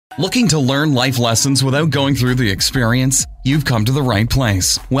Looking to learn life lessons without going through the experience? You've come to the right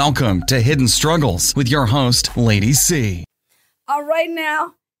place. Welcome to Hidden Struggles with your host, Lady C. All right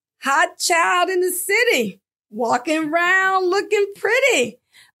now, hot child in the city, walking around looking pretty.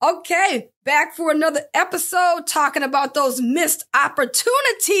 Okay, back for another episode talking about those missed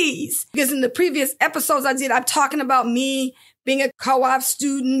opportunities. Because in the previous episodes I'm talking about me being a co-op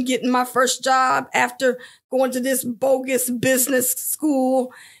student, getting my first job after going to this bogus business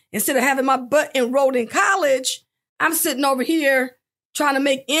school. Instead of having my butt enrolled in college, I'm sitting over here trying to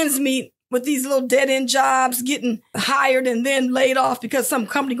make ends meet with these little dead-end jobs, getting hired and then laid off because some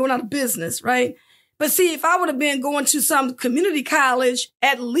company going out of business, right? But see, if I would have been going to some community college,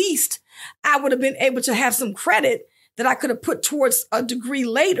 at least I would have been able to have some credit that I could have put towards a degree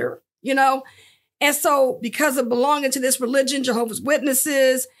later, you know? And so because of belonging to this religion, Jehovah's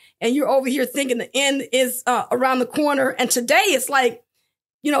Witnesses, and you're over here thinking the end is around the corner. And today it's like,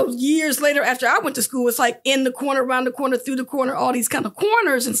 you know, years later after I went to school, it's like in the corner, around the corner, through the corner, all these kind of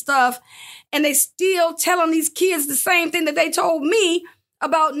corners and stuff. And they still telling these kids the same thing that they told me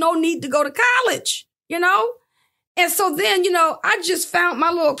about no need to go to college, you know? And so then, you know, I just found my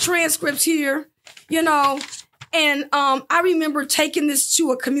little transcripts here, you know, and I remember taking this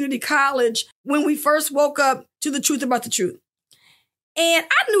to a community college when we first woke up to the truth about the truth. And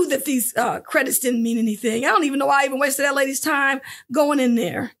I knew that these credits didn't mean anything. I don't even know why I even wasted that lady's time going in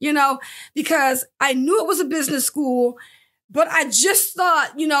there, you know, because I knew it was a business school, but I just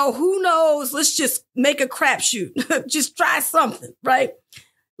thought, you know, who knows? Let's just make a crapshoot. Just try something, right?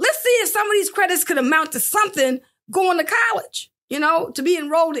 Let's see if some of these credits could amount to something going to college, you know, to be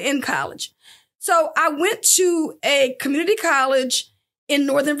enrolled in college. So I went to a community college in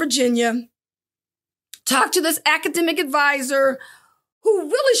Northern Virginia, talked to this academic advisor who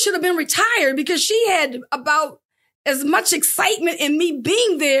really should have been retired because she had about as much excitement in me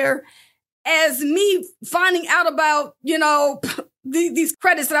being there as me finding out about, you know, these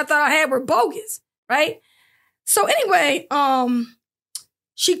credits that I thought I had were bogus, right? So anyway,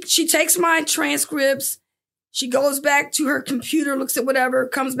 she takes my transcripts. She goes back to her computer, looks at whatever,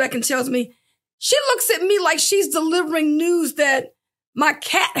 comes back and tells me, she looks at me like she's delivering news that my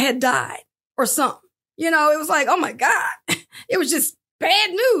cat had died or something. You know, it was like, oh my God, it was just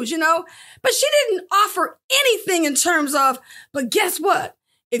bad news, you know, but she didn't offer anything in terms of, but guess what?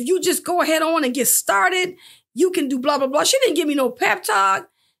 If you just go ahead on and get started, you can do blah, blah, blah. She didn't give me no pep talk.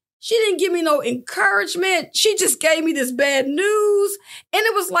 She didn't give me no encouragement. She just gave me this bad news. And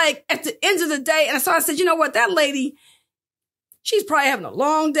it was like at the end of the day. And so I said, you know what? That lady, she's probably having a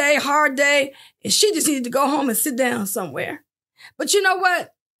long day, hard day. And she just needed to go home and sit down somewhere. But you know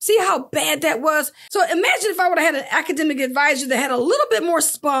what? See how bad that was? So imagine if I would have had an academic advisor that had a little bit more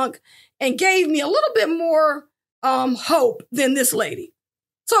spunk and gave me a little bit more hope than this lady.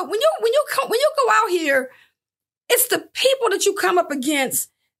 So when you go out here, it's the people that you come up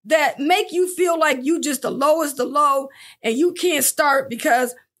against that make you feel like you just the lowest the low and you can't start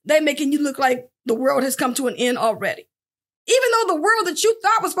because they're making you look like the world has come to an end already. Even though the world that you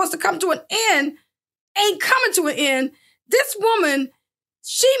thought was supposed to come to an end ain't coming to an end, this woman,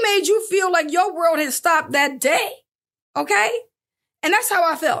 she made you feel like your world had stopped that day. Okay? And that's how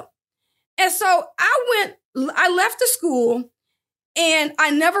I felt. And so I left the school and I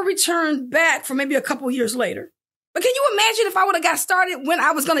never returned back for maybe a couple years later. But can you imagine if I would have got started when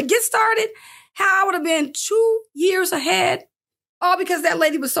I was going to get started, how I would have been 2 years ahead? All because that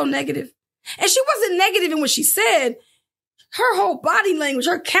lady was so negative. And she wasn't negative in what she said. Her whole body language,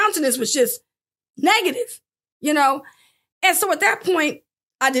 her countenance was just negative, you know? And so at that point,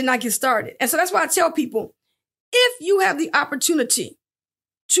 I did not get started. And so that's why I tell people, if you have the opportunity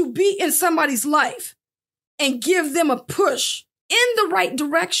to be in somebody's life and give them a push in the right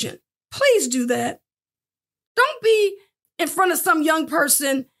direction, please do that. Don't be in front of some young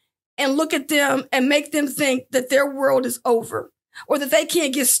person and look at them and make them think that their world is over or that they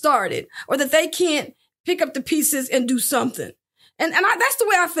can't get started or that they can't pick up the pieces and do something. And that's the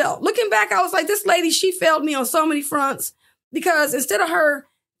way I felt. Looking back, I was like, this lady, she failed me on so many fronts because instead of her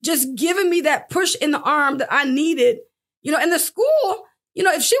just giving me that push in the arm that I needed, you know, and the school, you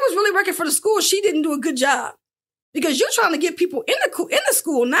know, if she was really working for the school, she didn't do a good job because you're trying to get people in the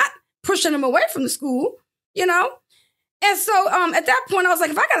school, not pushing them away from the school, you know? And so, at that point I was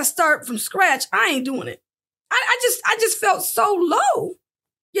like, if I got to start from scratch, I ain't doing it. I just felt so low,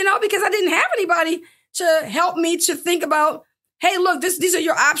 you know, because I didn't have anybody to help me to think about, hey, look, these are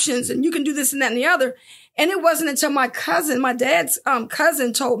your options and you can do this and that and the other. And it wasn't until my dad's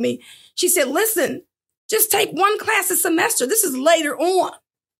cousin told me, she said, listen, just take one class a semester. This is later on.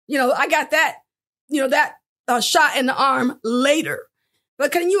 You know, I got that, you know, that shot in the arm later.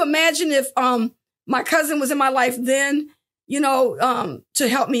 But can you imagine if my cousin was in my life then, to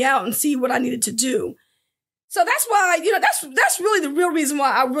help me out and see what I needed to do? So that's why, that's really the real reason why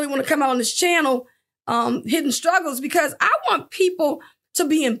I really want to come out on this channel, Hidden Struggles, because I want people to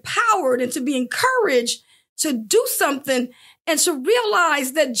be empowered and to be encouraged to do something and to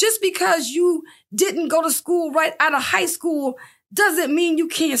realize that just because you didn't go to school right out of high school doesn't mean you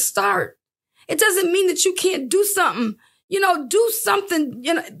can't start. It doesn't mean that you can't do something. Do something,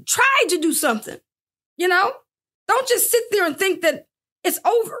 try to do something, Don't just sit there and think that it's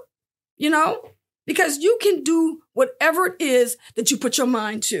over, because you can do whatever it is that you put your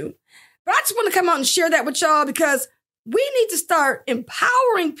mind to. But I just want to come out and share that with y'all because we need to start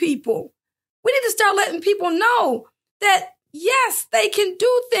empowering people. We need to start letting people know that, yes, they can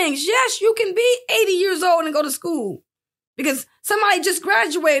do things. Yes, you can be 80 years old and go to school. Because somebody just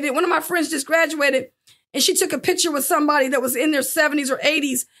graduated. One of my friends just graduated, and she took a picture with somebody that was in their 70s or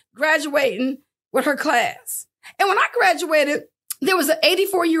 80s graduating with her class. And when I graduated, there was an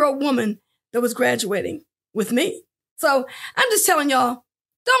 84-year-old woman that was graduating with me. So I'm just telling y'all,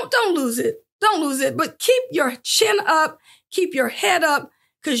 don't lose it. Don't lose it. But keep your chin up, keep your head up,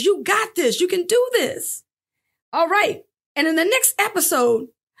 because you got this. You can do this. All right. And in the next episode,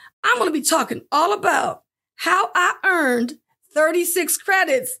 I'm going to be talking all about how I earned 36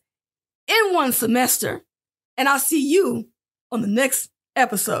 credits in one semester. And I'll see you on the next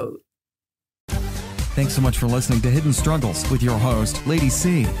episode. Thanks so much for listening to Hidden Struggles with your host, Lady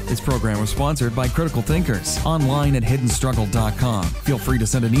C. This program was sponsored by Critical Thinkers, online at hiddenstruggle.com. Feel free to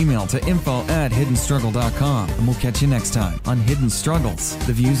send an email to info@hiddenstruggle.com, and we'll catch you next time on Hidden Struggles.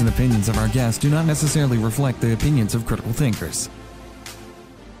 The views and opinions of our guests do not necessarily reflect the opinions of Critical Thinkers.